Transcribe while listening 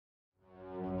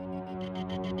Hey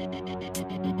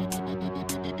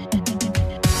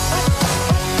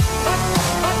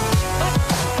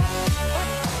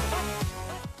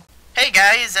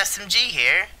guys, SMG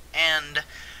here, and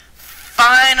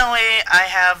finally I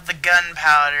have the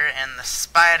gunpowder and the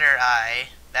spider eye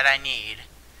that I need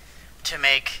to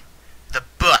make the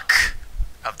Book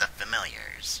of the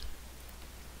Familiars.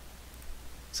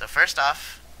 So first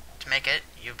off, to make it,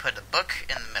 you put a book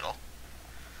in the middle.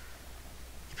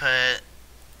 You put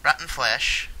rotten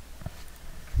flesh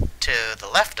to the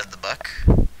left of the book,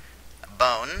 a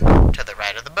bone to the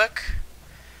right of the book,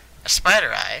 a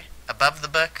spider eye above the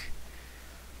book,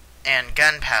 and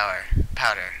gunpowder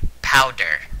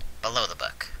below the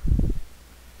book.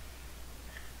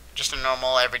 Just a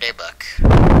normal everyday book.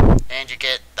 And you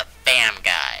get the fam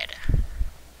guide.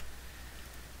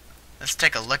 Let's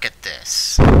take a look at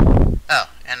this. Oh,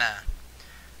 and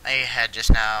I had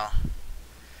just now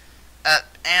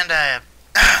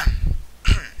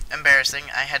embarrassing,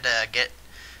 I had to get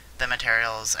the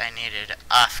materials I needed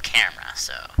off camera,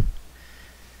 so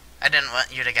I didn't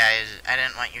want you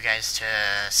guys to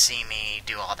see me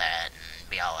do all that and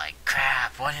be all like,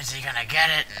 crap, when is he gonna get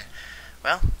it? And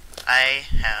well, I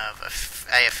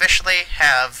officially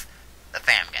have the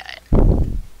fam guide.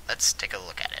 Let's take a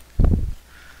look at it.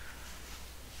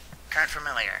 Current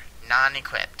familiar,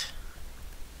 non-equipped.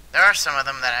 There are some of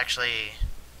them that actually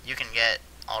you can get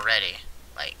already.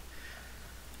 Like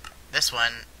this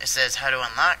one, it says how to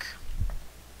unlock.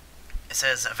 It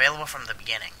says available from the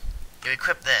beginning. You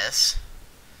equip this,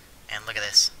 and look at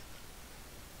this.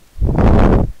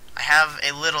 I have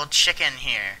a little chicken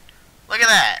here. Look at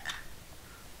that.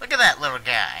 Look at that little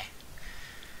guy.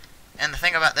 And the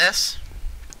thing about this,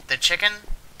 the chicken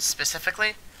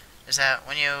specifically, is that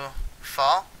when you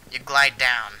fall, you glide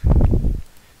down.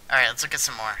 Alright, let's look at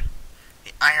some more.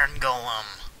 The Iron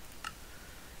Golem.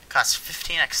 Costs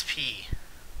 15 XP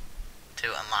to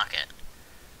unlock it.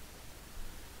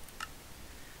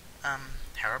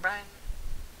 Herobrine?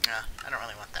 No, I don't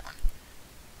really want that one.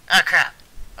 Oh crap!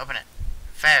 Open it.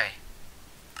 Fairy.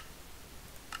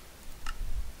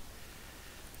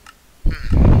 I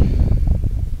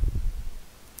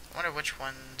wonder which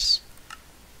ones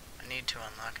I need to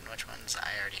unlock and which ones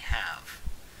I already have.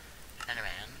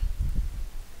 Enderman.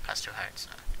 Cost 2 hearts.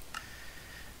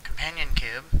 Companion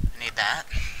cube. I need that.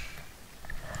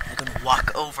 I'm gonna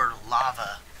walk over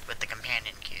lava with the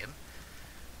companion cube.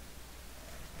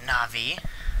 Navi,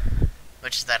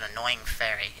 which is that annoying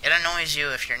fairy. It annoys you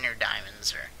if you're near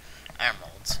diamonds or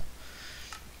emeralds.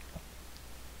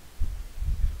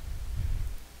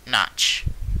 Notch.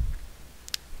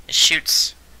 It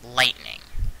shoots lightning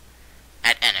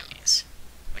at enemies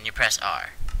when you press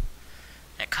R.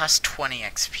 And it costs 20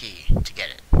 XP to get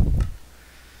it.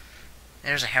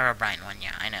 There's a Herobrine one,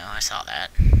 yeah, I know, I saw that.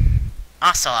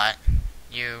 Ocelot.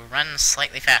 You run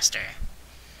slightly faster.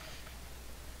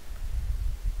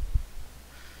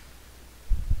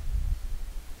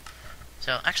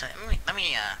 So, actually, let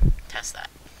me test that.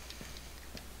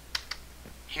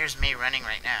 Here's me running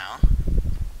right now.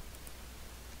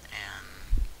 And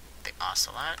the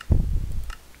Ocelot.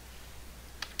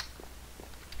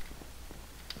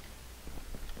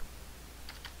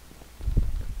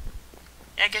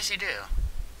 Yeah, I guess you do.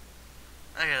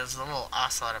 Look at this little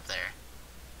Ocelot up there.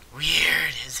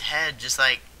 Weird, his head just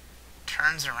like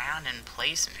turns around in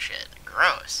place and shit.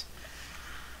 Gross.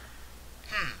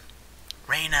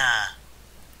 Reyna.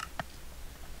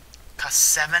 Costs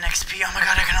 7 XP. Oh my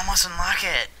god, I can almost unlock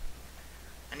it.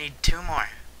 I need 2 more.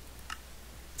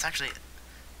 Let's actually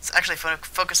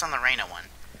focus on the Reyna one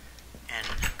and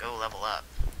go level up.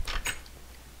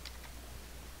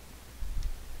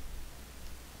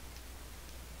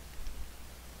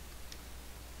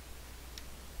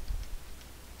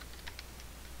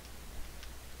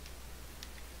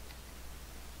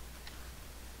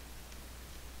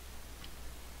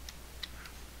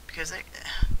 Because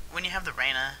when you have the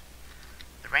Reyna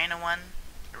one,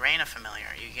 the Reyna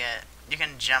familiar, you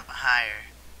can jump higher.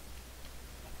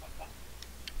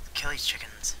 Kill these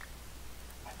chickens.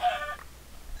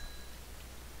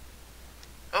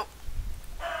 Oh,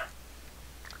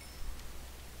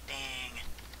 dang!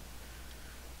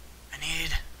 I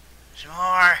need some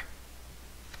more.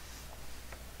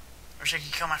 Wish I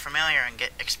could kill my familiar and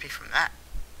get XP from that,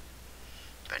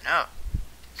 but no,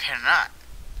 cannot.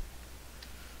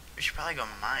 We should probably go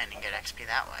mine and get XP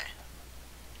that way.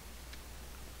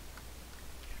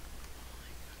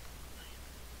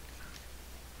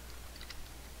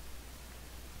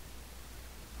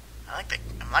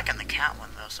 I'm liking the cat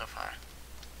one though so far.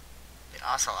 The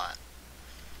Ocelot.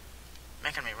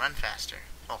 Making me run faster.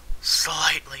 Well,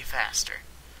 slightly faster.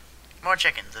 More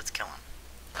chickens, let's kill them.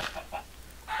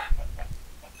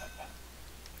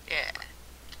 Yeah.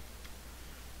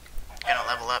 Gonna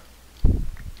level up.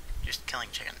 Just killing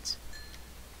chickens.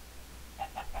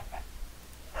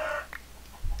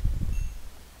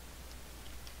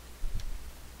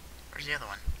 Where's the other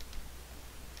one?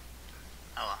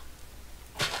 Oh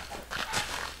well.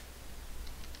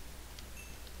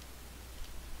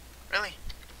 Really?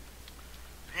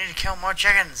 I need to kill more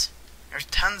chickens. There's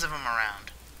tons of them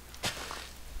around.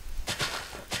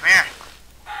 Come here.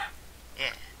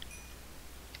 Yeah.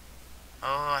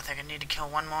 Oh, I think I need to kill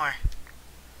one more.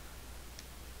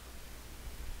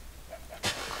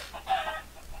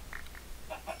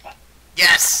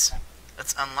 Yes!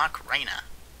 Let's unlock Reyna.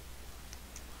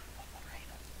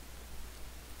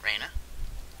 Reyna.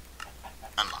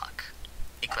 Unlock.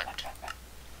 Equipped.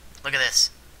 Look at this.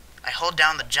 I hold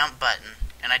down the jump button,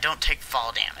 and I don't take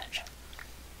fall damage.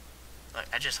 Look,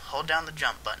 I just hold down the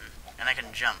jump button, and I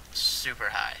can jump super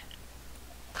high.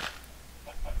 I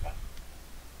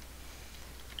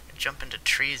jump into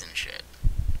trees and shit.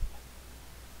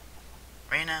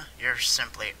 Reyna, you're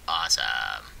simply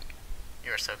awesome.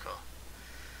 You are so cool.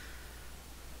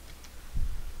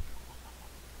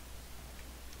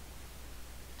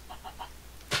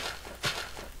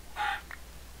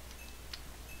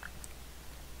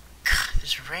 God,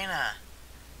 this Reyna,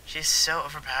 she's so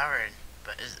overpowered,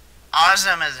 but is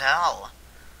awesome as hell.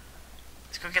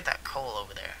 Let's go get that coal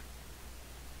over there.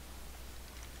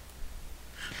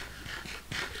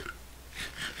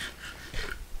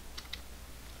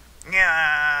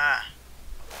 Yeah.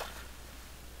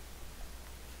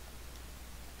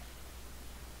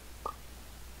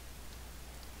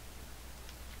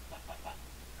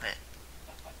 Wait.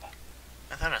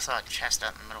 I thought I saw a chest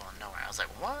out in the middle of nowhere. I was like,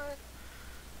 what?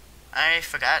 I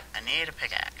forgot I need a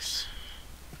pickaxe.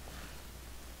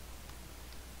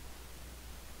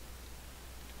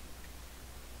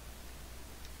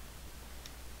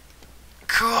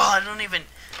 Cool, I don't even...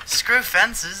 Screw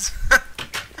fences. I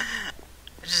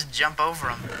just jump over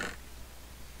them.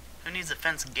 Who needs a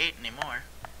fence gate anymore?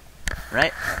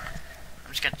 Right?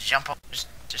 I'm just gonna jump up, just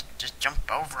jump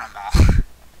over them all.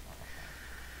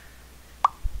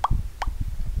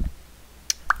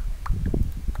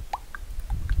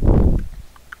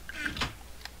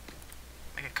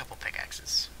 Make a couple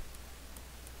pickaxes.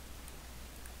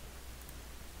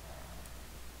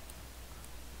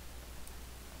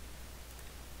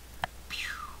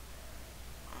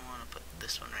 I want to put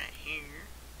this one right here.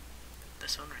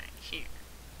 This one right here.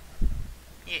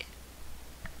 Yeah.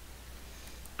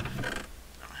 I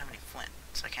don't have any flint,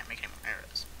 so I can't make any more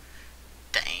arrows.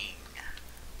 Dang.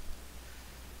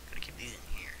 Gotta keep these in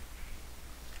here.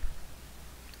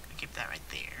 Gotta keep that right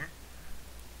there.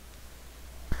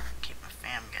 Keep my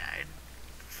fam guide.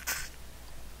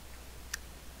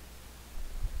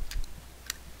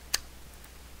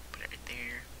 Put it right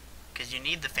there. Because you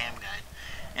need the fam guide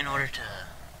in order to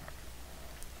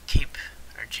keep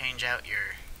or change out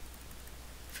your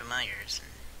familiars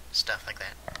and stuff like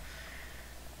that.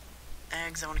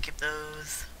 Eggs, I want to keep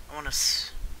those. I want to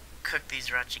cook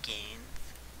these raw chickens.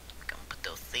 I'm gonna put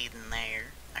those seeds in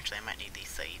there. Actually, I might need these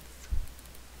seeds.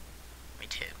 Me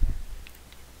too.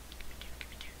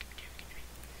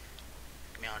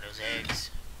 Give me all those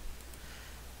eggs.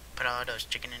 Put all those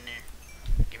chicken in there.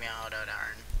 Give me all that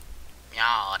iron. Give me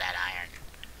all that iron.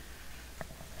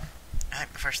 I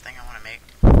think the first thing I want to make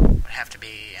would have to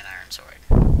be an iron sword.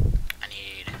 I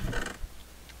need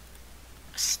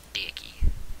a sticky.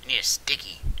 I need a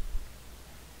sticky.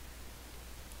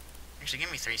 Actually,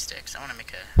 give me 3 sticks. I want to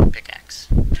make a pickaxe,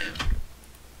 too.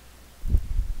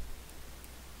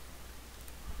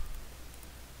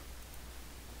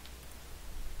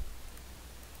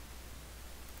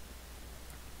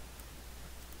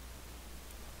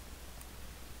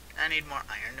 I need more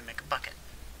iron to make a bucket.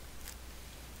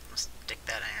 Let's stick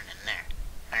that iron in there.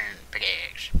 Iron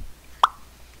pickaxe.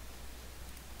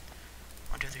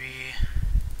 1, 2, 3.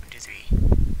 1, 2, 3.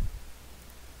 I'm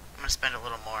gonna spend a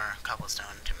little more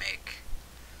cobblestone to make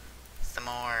some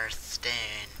more stone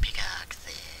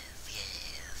pickaxes.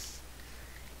 Yes.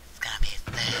 It's gonna be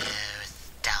so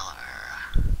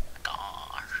stellar.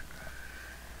 Gosh.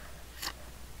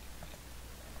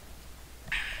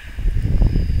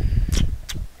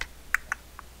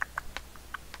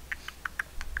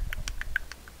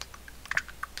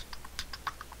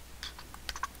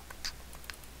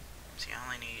 See, I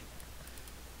only need...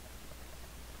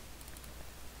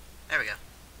 There we go.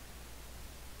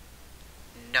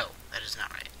 No, that is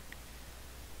not right.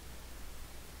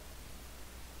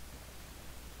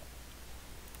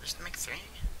 Just make 3?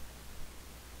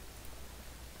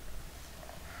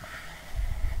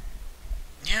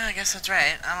 Yeah, I guess that's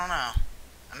right. I don't know.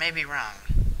 I may be wrong.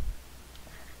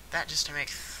 that just to make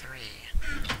 3.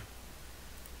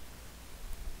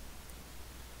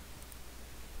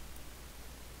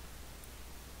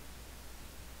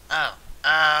 Oh,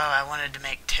 I wanted to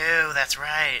make 2, that's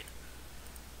right.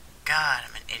 God,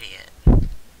 I'm an idiot.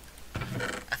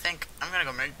 I think I'm gonna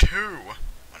go make 2.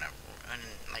 When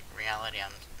like reality,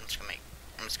 I'm just gonna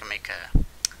make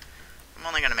I'm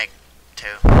only gonna make 2.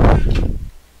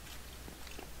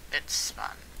 It's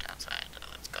fun outside.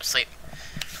 Let's go sleep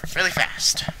really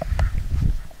fast.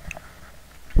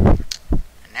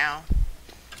 And now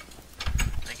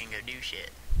I can go do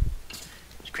shit.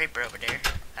 There's a creeper over there.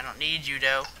 I don't need you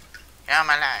though. Get out of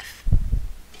my life.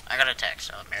 I got a text,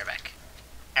 so I'll be right back.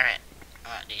 Alright, I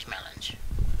want these melons.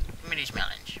 Give me these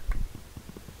melons.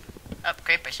 Oh,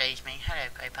 Creeper sees me. Hello,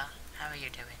 Creeper. How are you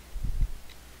doing?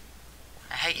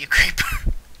 I hate you,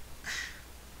 Creeper.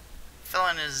 Fill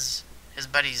in his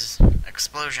buddy's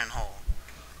explosion hole.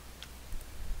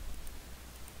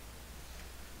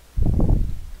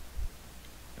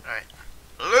 Alright,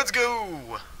 let's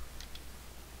go!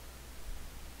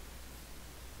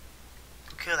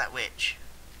 Kill that witch.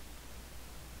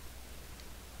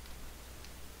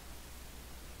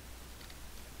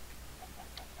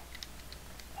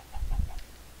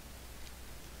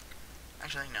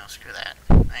 Actually, no, screw that.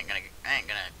 I ain't gonna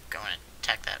go and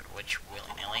attack that witch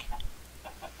willy-nilly.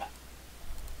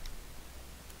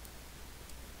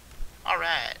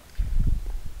 Alright.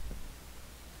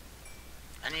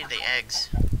 I need the eggs.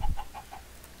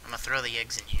 I'm gonna throw the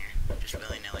eggs in here, just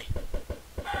willy-nilly.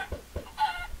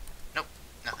 Nope,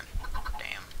 nothing.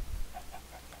 Damn.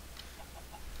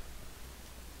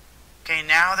 Okay,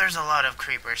 now there's a lot of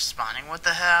creepers spawning. What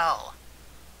the hell?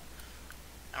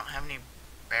 I don't have any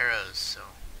barrows, so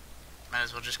might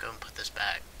as well just go and put this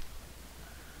back.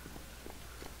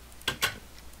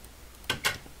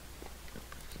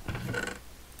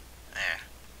 There.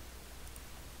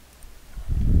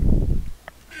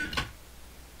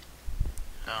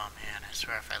 Oh man, I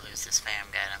swear if I lose this fam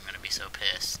guide, I'm gonna be so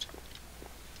pissed.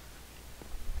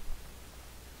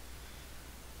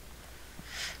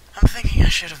 I'm thinking I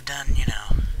should have done, you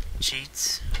know,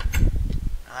 cheats.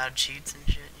 Allowed cheats and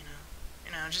shit, you know.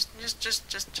 You know, just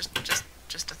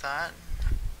a thought.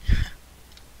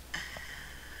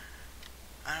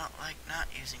 I don't like not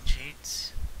using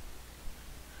cheats.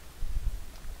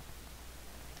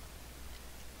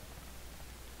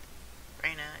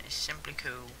 Reina is simply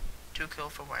cool. Too cool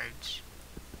for words.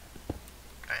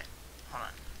 Alright, hold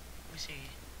on. Let me see.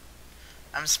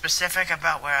 I'm specific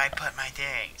about where I put my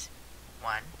things.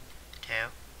 1,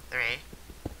 2, 3.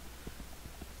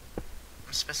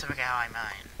 I'm specific how I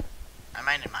mine. I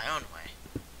mine in my own way.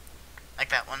 Like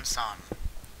that one song.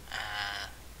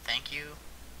 Thank You.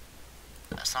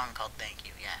 A song called Thank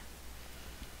You, yeah.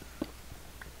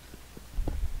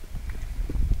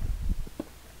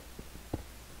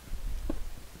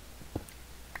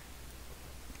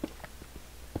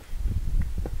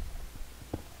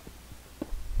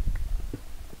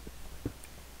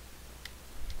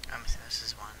 So this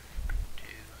is 1, 2,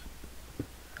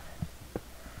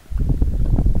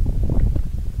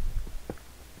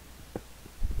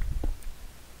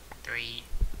 3.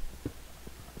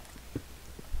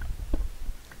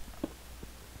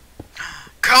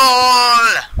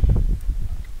 Coal!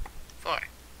 4.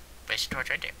 Place the torch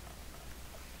right there.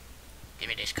 Give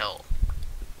me this coal.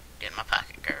 Get in my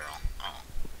pocket, girl. Oh.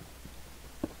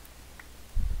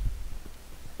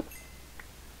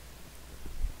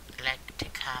 I like to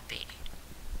copy.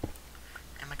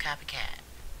 I'm a copycat.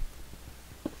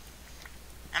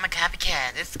 I'm a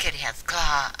copycat. This kitty has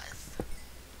claws.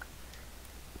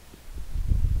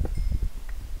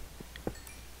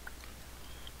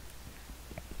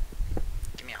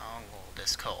 Give me all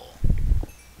this coal.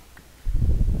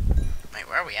 Wait,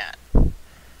 where are we at?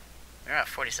 We're at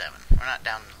 47. We're not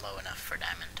down low enough for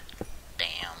diamond.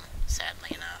 Damn,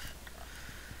 sadly enough.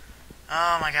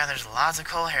 Oh my god, there's lots of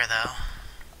coal here though.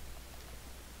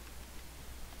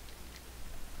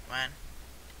 1,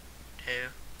 2.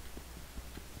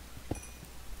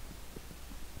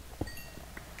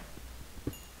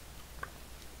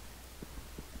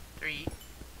 3.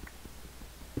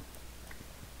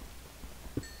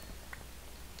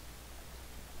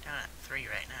 Down at 3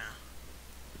 right now.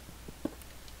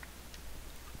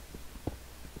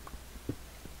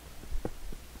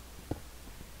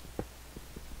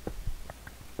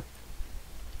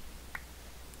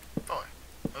 4.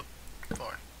 Oop,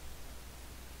 4.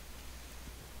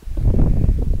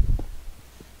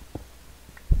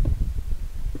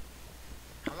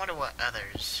 I wonder what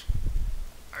others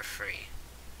are free.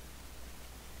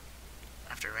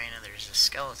 After Reina, there's a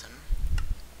skeleton.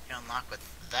 You unlock with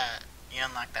that. You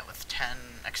unlock that with 10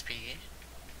 XP.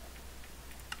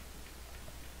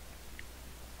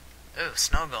 Ooh,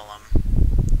 Snow Golem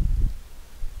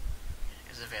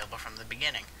is available from the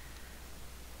beginning.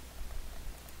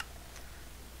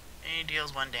 He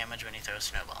deals 1 damage when he throws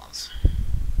snowballs.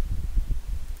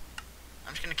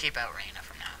 I'm just gonna keep out Reyna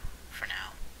for now.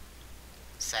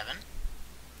 7.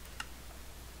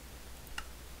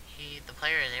 The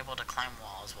player is able to climb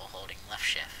walls while holding left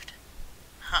shift.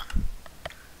 Huh.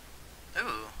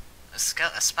 Ooh, a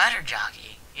spider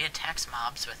jockey. He attacks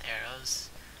mobs with arrows,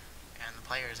 and the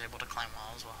player is able to climb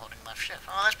walls while holding left shift.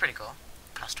 Oh, that's pretty cool.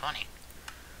 Cost 20.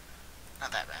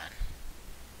 Not that bad.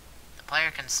 The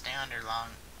player can stay underwater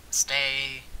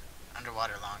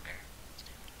longer.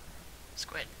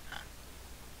 Squid, huh?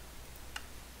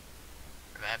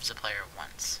 Revives the player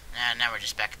once. Now we're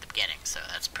just back at the beginning, so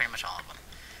that's pretty much all of them.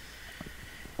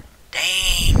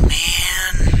 Dang,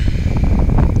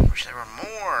 man. Wish there were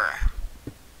more.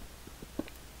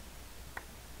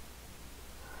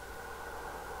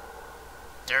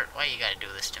 Dirt, why you gotta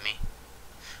do this to me?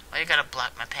 Why you gotta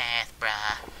block my path,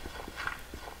 brah?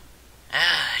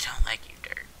 I don't like you,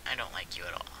 Dirt. I don't like you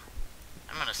at all.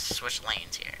 I'm gonna switch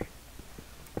lanes here.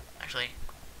 Actually,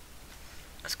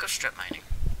 let's go strip mining.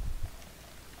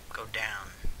 Go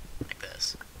down, like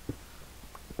this.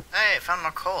 Hey, I found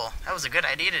more coal. That was a good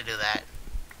idea to do that.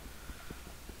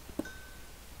 I'm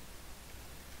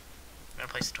gonna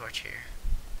place a torch here.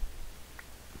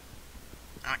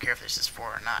 I don't care if this is 4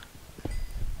 or not.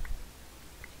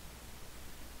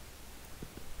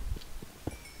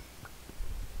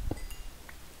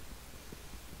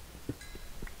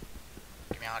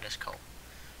 Give me all this coal.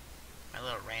 My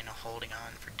little Reyna holding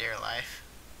on for dear life.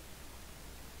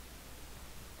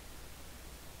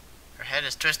 Her head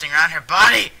is twisting around her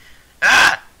body!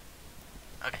 Ah!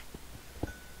 Okay.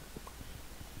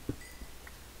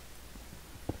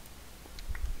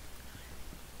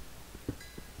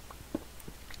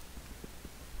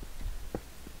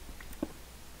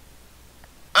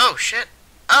 Oh, shit.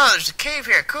 Oh, there's a cave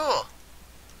here. Cool.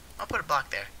 I'll put a block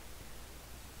there.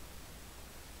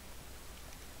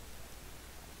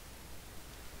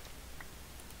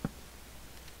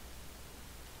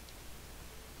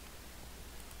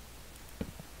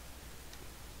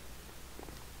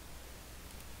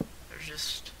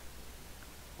 Just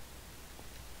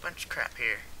a bunch of crap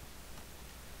here.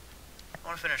 I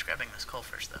want to finish grabbing this coal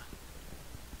first, though,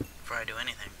 before I do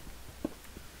anything.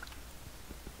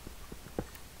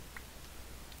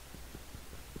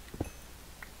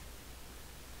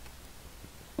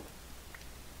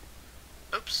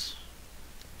 Oops.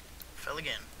 Fell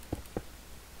again.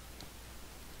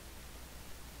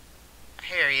 I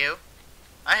hear you.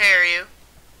 I hear you.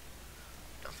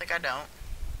 Don't think I don't.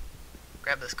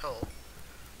 Grab this coal.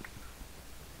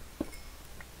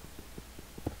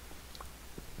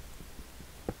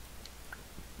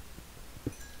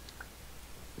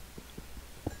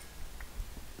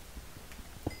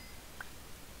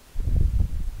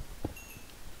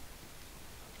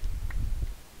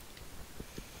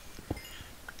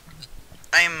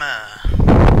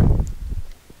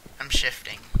 I'm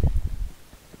shifting.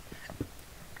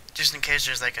 Just in case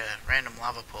there's like a random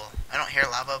lava pool. I don't hear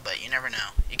lava, but you never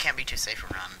know. You can't be too safe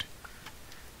around.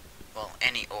 Well,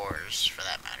 any ores, for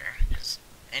that matter. Because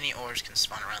any ores can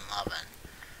spawn around lava. And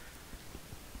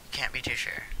you can't be too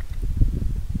sure.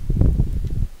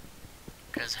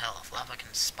 Because, hell, if lava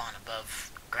can spawn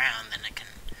above ground, then it can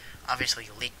obviously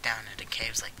leak down into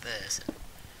caves like this. And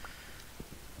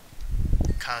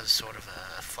cause sort of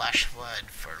a flash flood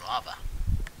for lava.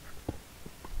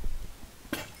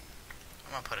 I'm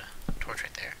gonna put a torch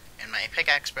right there. And my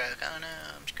pickaxe broke. Oh no,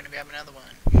 I'm just gonna grab another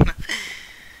one.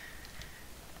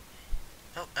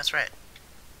 Oh, that's right.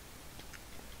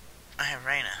 I have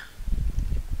Reyna.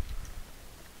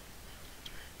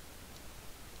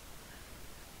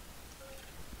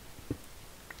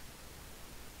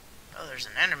 Oh, there's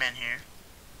an Enderman here.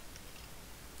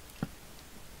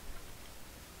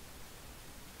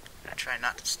 I try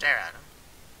not to stare at him.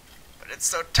 But it's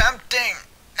so tempting!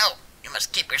 No! You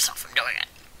must keep yourself from doing it.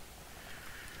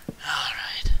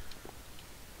 Alright.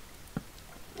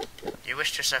 You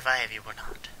wish to survive, you will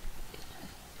not.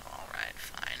 Alright,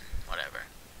 fine. Whatever.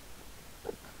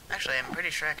 Actually, I'm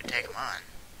pretty sure I could take him on.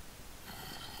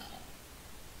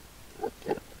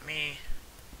 Let me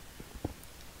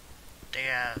dig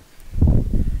out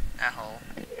that hole.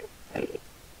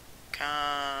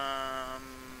 Come...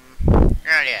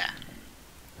 Oh yeah.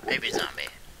 Baby zombie.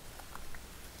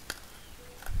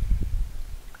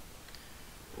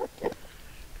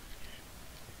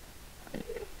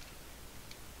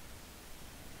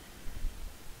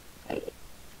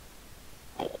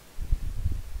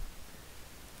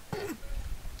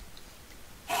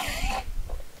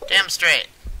 Damn straight.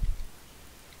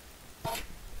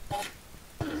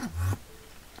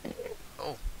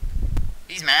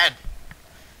 He's mad.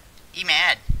 He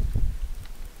mad.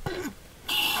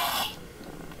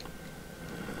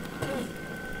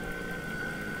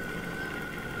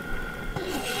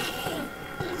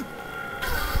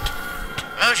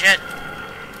 Oh shit.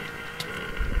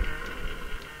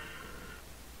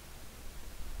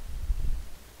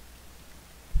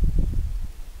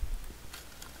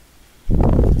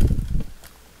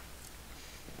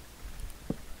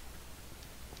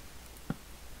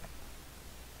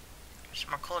 There's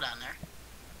more coal down there.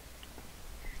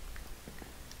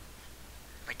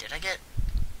 Wait, did I get...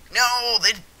 No!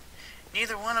 They...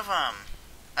 Neither one of them.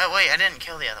 Oh, wait, I didn't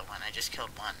kill the other one. I just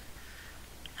killed one.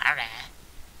 Alright.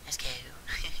 Let's go.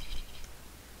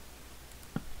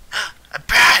 A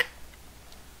bat!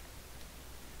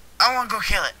 I want to go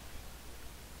kill it.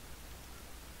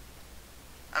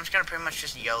 I'm just gonna pretty much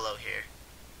just YOLO here.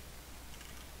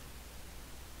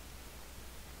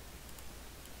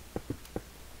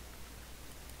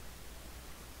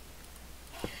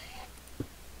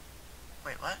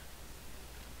 Wait, what?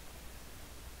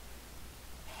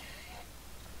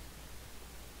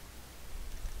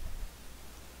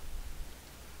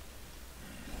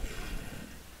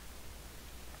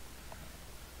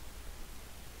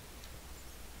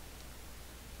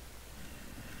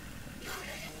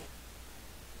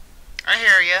 I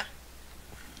hear ya.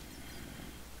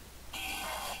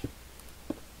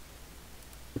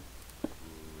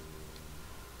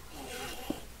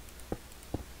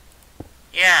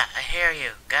 Yeah, I hear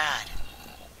you. God.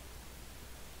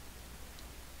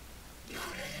 I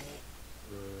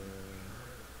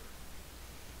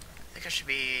think I should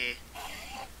be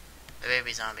the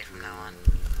baby zombie from now on.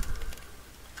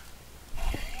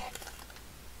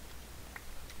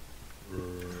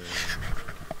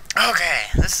 Okay,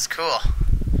 this is cool.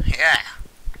 Yeah.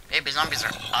 Baby zombies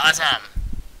are awesome.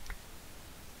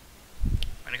 I'm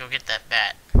gonna go get that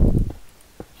bat.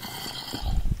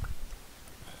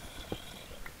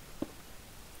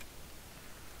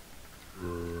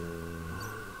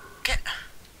 Get...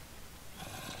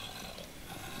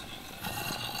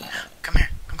 Come here.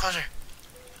 Come closer.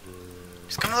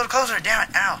 Just come a little closer. Damn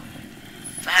it. Ow.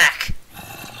 Fuck.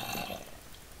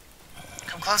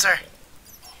 Come closer.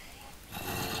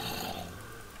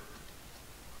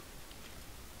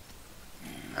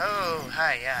 Oh,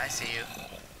 hi, yeah, I see you.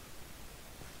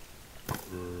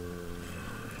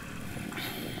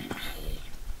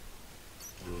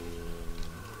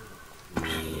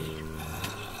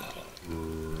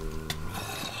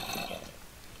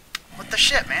 What the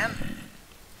shit, man?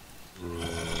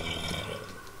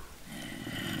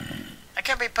 I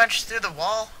can't be punched through the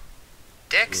wall?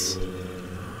 Dicks?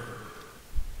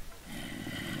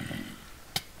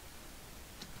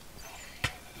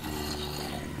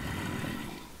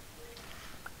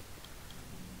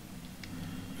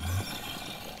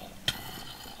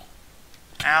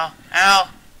 Ow, ow!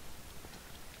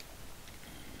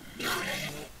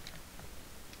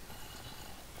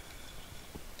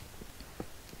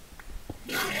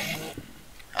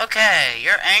 Okay,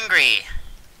 you're angry.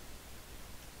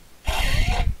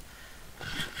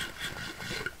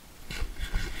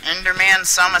 Enderman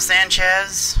Sama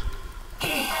Sanchez.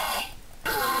 Oh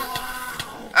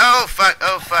fuck,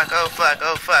 oh fuck, oh fuck,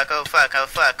 oh fuck, oh fuck, oh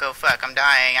fuck, oh fuck, I'm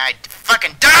dying. I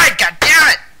fucking died, god damn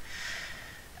it!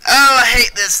 Oh, I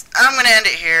hate this. I'm gonna end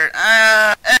it here. It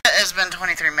has been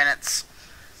 23 minutes.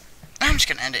 I'm just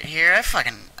gonna end it here. I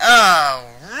fucking...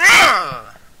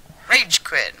 Oh, rage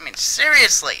quit. I mean,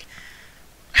 seriously.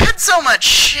 I had so much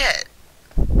shit.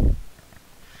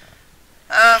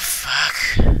 Oh,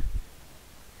 fuck.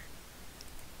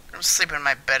 I'm sleeping in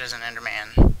my bed as an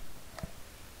Enderman.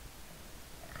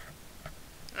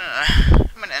 I'm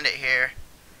gonna end it here.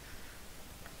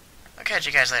 I'll catch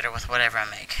you guys later with whatever I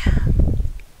make.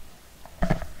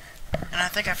 And I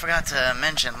think I forgot to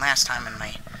mention last time in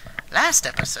my last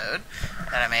episode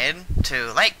that I made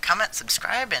to like, comment,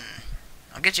 subscribe, and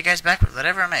I'll get you guys back with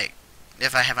whatever I make,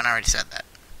 if I haven't already said that.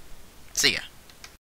 See ya.